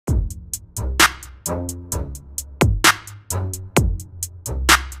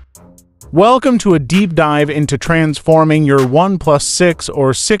Welcome to a deep dive into transforming your OnePlus 6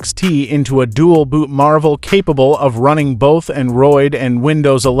 or 6T into a dual boot marvel capable of running both Android and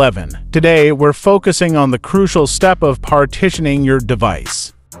Windows 11. Today, we're focusing on the crucial step of partitioning your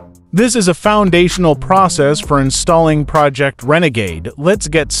device. This is a foundational process for installing Project Renegade. Let's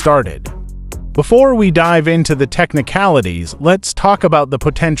get started. Before we dive into the technicalities, let's talk about the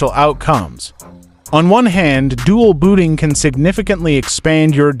potential outcomes. On one hand, dual booting can significantly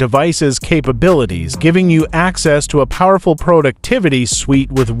expand your device's capabilities, giving you access to a powerful productivity suite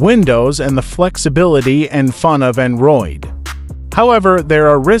with Windows and the flexibility and fun of Android. However, there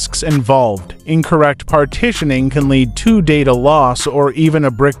are risks involved. Incorrect partitioning can lead to data loss or even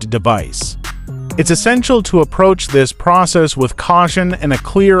a bricked device. It's essential to approach this process with caution and a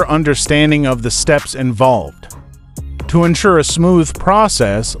clear understanding of the steps involved. To ensure a smooth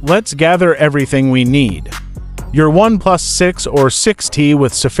process, let's gather everything we need. Your OnePlus 6 or 6T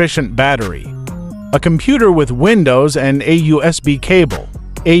with sufficient battery, a computer with Windows and a USB cable,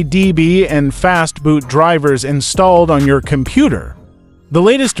 a DB and fast boot drivers installed on your computer, the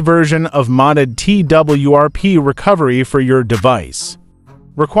latest version of modded TWRP recovery for your device.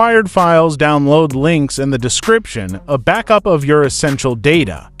 Required files, download links in the description, a backup of your essential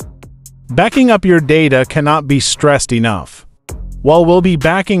data. Backing up your data cannot be stressed enough. While we'll be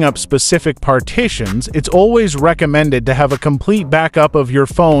backing up specific partitions, it's always recommended to have a complete backup of your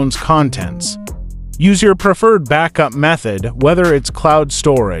phone's contents. Use your preferred backup method, whether it's cloud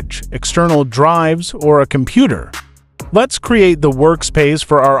storage, external drives, or a computer. Let's create the workspace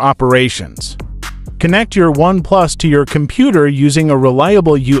for our operations. Connect your OnePlus to your computer using a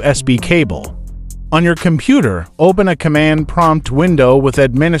reliable USB cable. On your computer, open a command prompt window with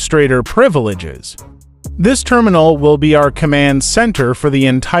administrator privileges. This terminal will be our command center for the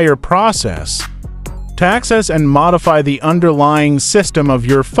entire process. To access and modify the underlying system of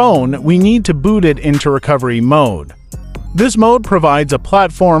your phone, we need to boot it into recovery mode. This mode provides a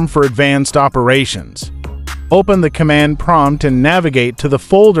platform for advanced operations. Open the command prompt and navigate to the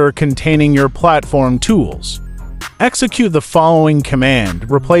folder containing your platform tools. Execute the following command,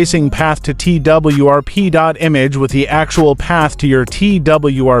 replacing path to twrp.image with the actual path to your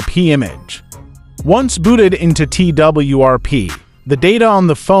twrp image. Once booted into twrp, the data on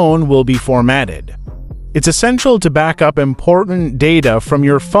the phone will be formatted. It's essential to back up important data from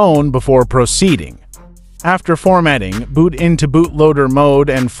your phone before proceeding. After formatting, boot into bootloader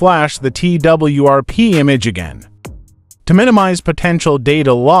mode and flash the twrp image again. To minimize potential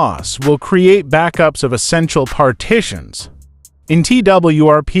data loss, we'll create backups of essential partitions. In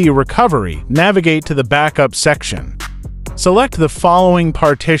TWRP Recovery, navigate to the Backup section. Select the following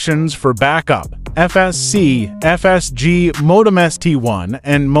partitions for backup: FSC, FSG, Modem ST1,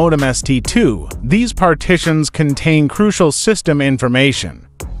 and Modem ST2. These partitions contain crucial system information.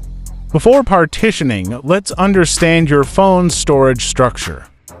 Before partitioning, let's understand your phone's storage structure.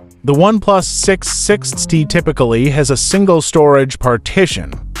 The OnePlus 6 6T typically has a single storage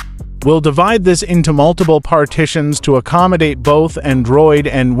partition. We'll divide this into multiple partitions to accommodate both Android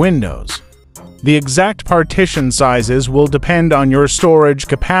and Windows. The exact partition sizes will depend on your storage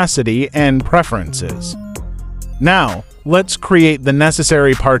capacity and preferences. Now, let's create the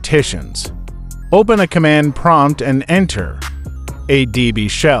necessary partitions. Open a command prompt and enter a DB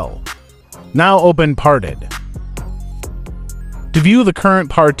shell. Now open Parted. To view the current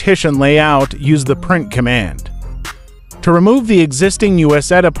partition layout, use the print command. To remove the existing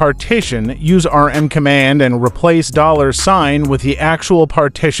USEDA partition, use RM command and replace $sign with the actual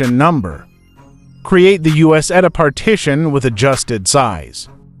partition number. Create the USEDA partition with adjusted size.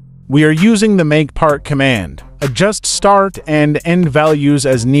 We are using the makepart command. Adjust start and end values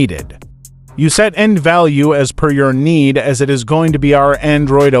as needed. You set end value as per your need, as it is going to be our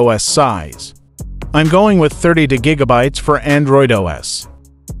Android OS size. I'm going with 32 GB for Android OS.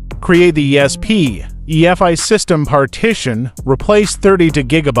 Create the EFI system partition, replace 32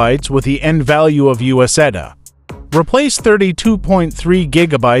 GB with the end value of USEDA. Replace 32.3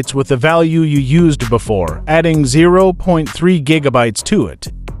 GB with the value you used before, adding 0.3 GB to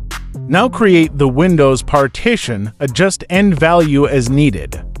it. Now create the Windows partition, adjust end value as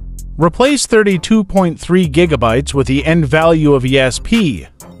needed. Replace 32.3 GB with the end value of ESP.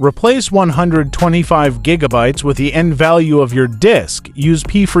 Replace 125 GB with the end value of your disk. Use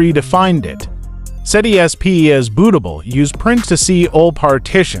pfree to find it. Set ESP as bootable. Use print to see all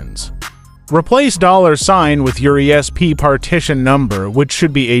partitions. Replace $sign with your ESP partition number, which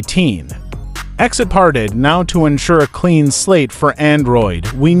should be 18. Exit Parted. Now, to ensure a clean slate for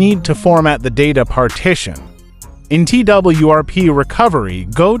Android, we need to format the data partition. In TWRP recovery,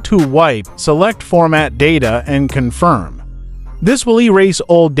 go to Wipe, select Format Data, and Confirm. This will erase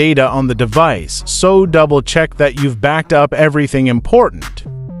old data on the device, so double-check that you've backed up everything important.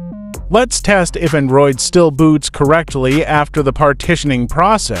 Let's test if Android still boots correctly after the partitioning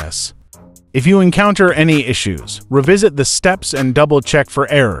process. If you encounter any issues, revisit the steps and double-check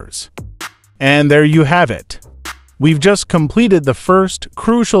for errors. And there you have it. We've just completed the first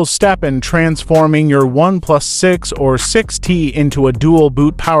crucial step in transforming your OnePlus 6 or 6T into a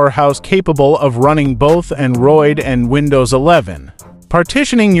dual-boot powerhouse capable of running both Android and Windows 11.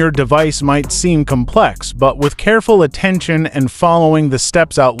 Partitioning your device might seem complex, but with careful attention and following the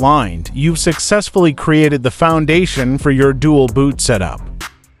steps outlined, you've successfully created the foundation for your dual-boot setup.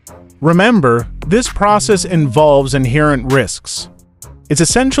 Remember, this process involves inherent risks. It's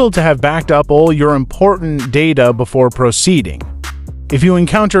essential to have backed up all your important data before proceeding. If you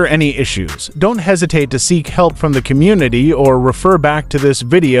encounter any issues, don't hesitate to seek help from the community or refer back to this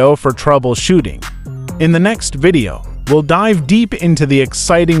video for troubleshooting. In the next video, we'll dive deep into the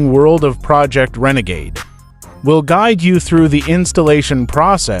exciting world of Project Renegade. We'll guide you through the installation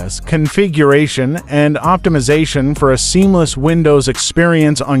process, configuration, and optimization for a seamless Windows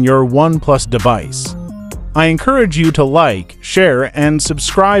experience on your OnePlus device. I encourage you to like, share, and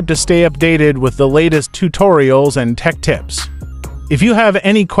subscribe to stay updated with the latest tutorials and tech tips. If you have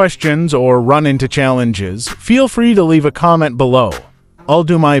any questions or run into challenges, feel free to leave a comment below. I'll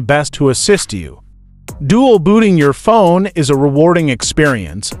do my best to assist you. Dual booting your phone is a rewarding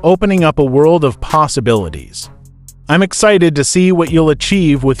experience, opening up a world of possibilities. I'm excited to see what you'll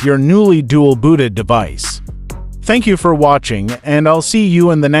achieve with your newly dual booted device. Thank you for watching, and I'll see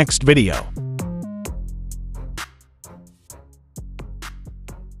you in the next video.